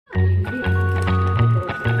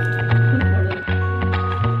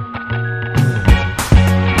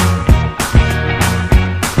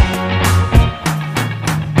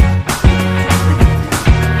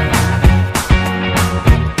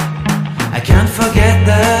can't forget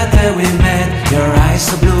the day we met. Your eyes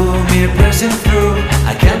so blue, me piercing through.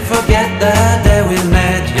 I can't forget the day we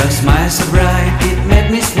met. Your smile so bright, it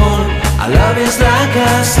made me swoon. Our love is like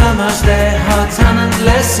a summer's day, hot and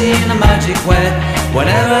endless in a magic way.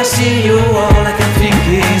 Whenever I see you, all I can think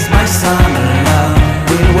is my summer love.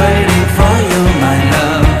 Been waiting for you, my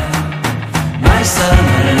love. My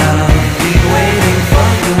summer love. Been waiting for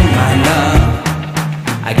you, my love.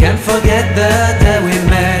 I can't forget the day we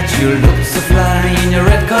met. You looked so fly in your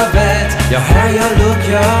red Corvette. Your hair, your look,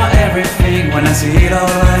 your everything. When I see it all,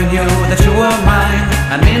 I knew that you were mine.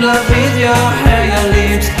 I'm in love with your hair, your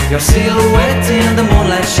lips, your silhouette in the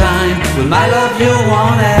moonlight shine. With my love you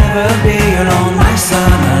won't ever be alone. My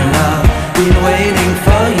summer